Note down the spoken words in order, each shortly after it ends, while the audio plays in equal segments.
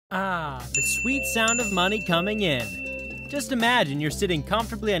Ah, the sweet sound of money coming in. Just imagine you're sitting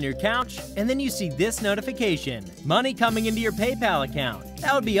comfortably on your couch and then you see this notification. Money coming into your PayPal account.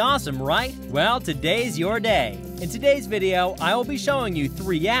 That would be awesome, right? Well, today's your day. In today's video, I will be showing you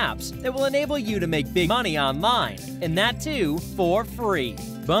 3 apps that will enable you to make big money online, and that too for free.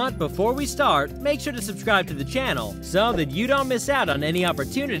 But before we start, make sure to subscribe to the channel so that you don't miss out on any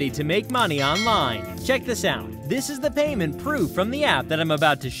opportunity to make money online. Check this out. This is the payment proof from the app that I'm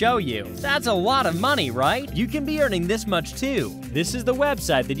about to show you. That's a lot of money, right? You can be earning this much too. This is the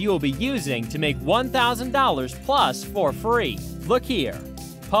website that you will be using to make $1,000 plus for free. Look here.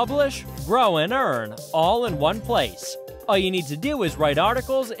 Publish, grow, and earn, all in one place. All you need to do is write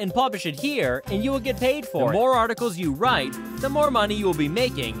articles and publish it here, and you will get paid for it. The more articles you write, the more money you will be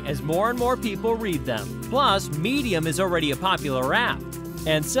making as more and more people read them. Plus, Medium is already a popular app.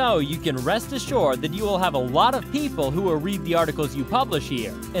 And so, you can rest assured that you will have a lot of people who will read the articles you publish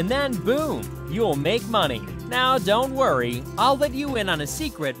here. And then, boom, you will make money. Now, don't worry, I'll let you in on a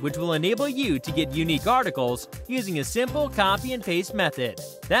secret which will enable you to get unique articles using a simple copy and paste method.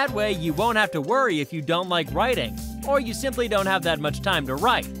 That way, you won't have to worry if you don't like writing, or you simply don't have that much time to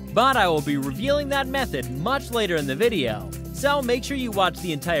write. But I will be revealing that method much later in the video. So make sure you watch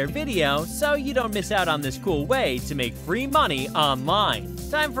the entire video so you don't miss out on this cool way to make free money online.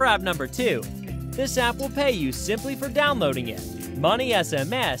 Time for app number 2. This app will pay you simply for downloading it. Money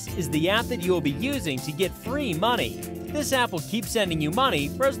SMS is the app that you will be using to get free money. This app will keep sending you money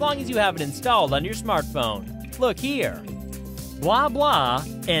for as long as you have it installed on your smartphone. Look here. Blah blah,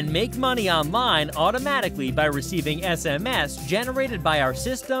 and make money online automatically by receiving SMS generated by our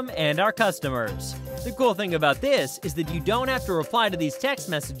system and our customers. The cool thing about this is that you don't have to reply to these text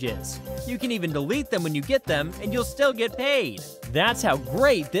messages. You can even delete them when you get them and you'll still get paid. That's how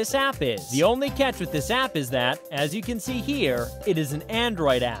great this app is. The only catch with this app is that, as you can see here, it is an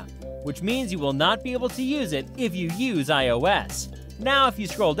Android app, which means you will not be able to use it if you use iOS. Now, if you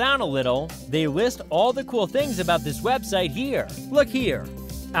scroll down a little, they list all the cool things about this website here. Look here.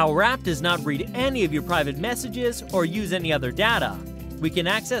 Our app does not read any of your private messages or use any other data. We can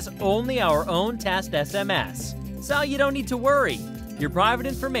access only our own test SMS. So you don't need to worry. Your private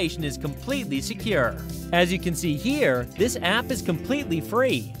information is completely secure. As you can see here, this app is completely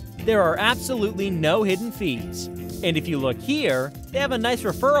free. There are absolutely no hidden fees. And if you look here, they have a nice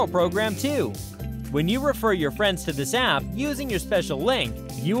referral program too. When you refer your friends to this app using your special link,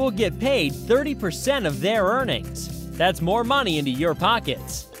 you will get paid 30% of their earnings. That's more money into your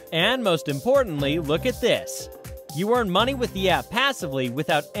pockets. And most importantly, look at this. You earn money with the app passively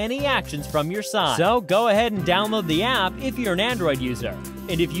without any actions from your side. So go ahead and download the app if you're an Android user.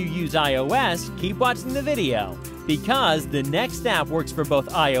 And if you use iOS, keep watching the video, because the next app works for both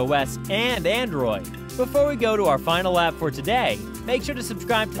iOS and Android. Before we go to our final app for today, make sure to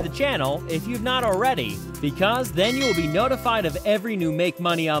subscribe to the channel if you've not already, because then you will be notified of every new Make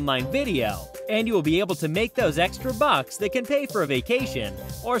Money Online video, and you will be able to make those extra bucks that can pay for a vacation,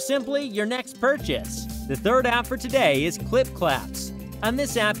 or simply your next purchase. The third app for today is Clip Claps. On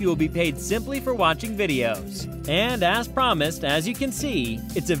this app, you will be paid simply for watching videos. And as promised, as you can see,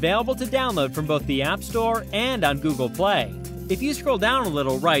 it's available to download from both the App Store and on Google Play. If you scroll down a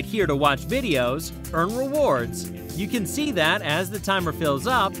little right here to watch videos, earn rewards, you can see that as the timer fills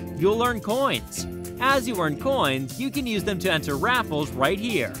up, you'll earn coins. As you earn coins, you can use them to enter raffles right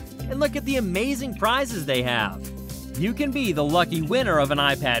here. And look at the amazing prizes they have. You can be the lucky winner of an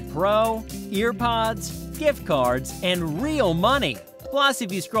iPad Pro, earpods, gift cards, and real money. Plus,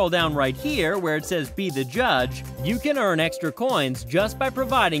 if you scroll down right here where it says Be the Judge, you can earn extra coins just by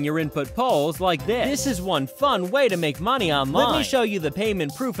providing your input polls like this. This is one fun way to make money online. Let me show you the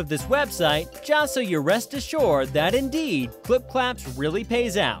payment proof of this website just so you rest assured that indeed, Clip Claps really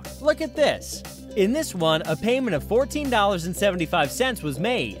pays out. Look at this. In this one, a payment of $14.75 was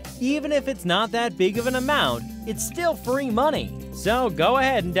made. Even if it's not that big of an amount, it's still free money. So go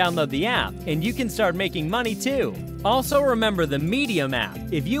ahead and download the app, and you can start making money too. Also remember the Medium app.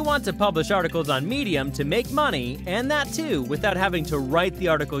 If you want to publish articles on Medium to make money, and that too without having to write the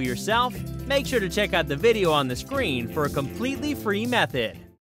article yourself, make sure to check out the video on the screen for a completely free method.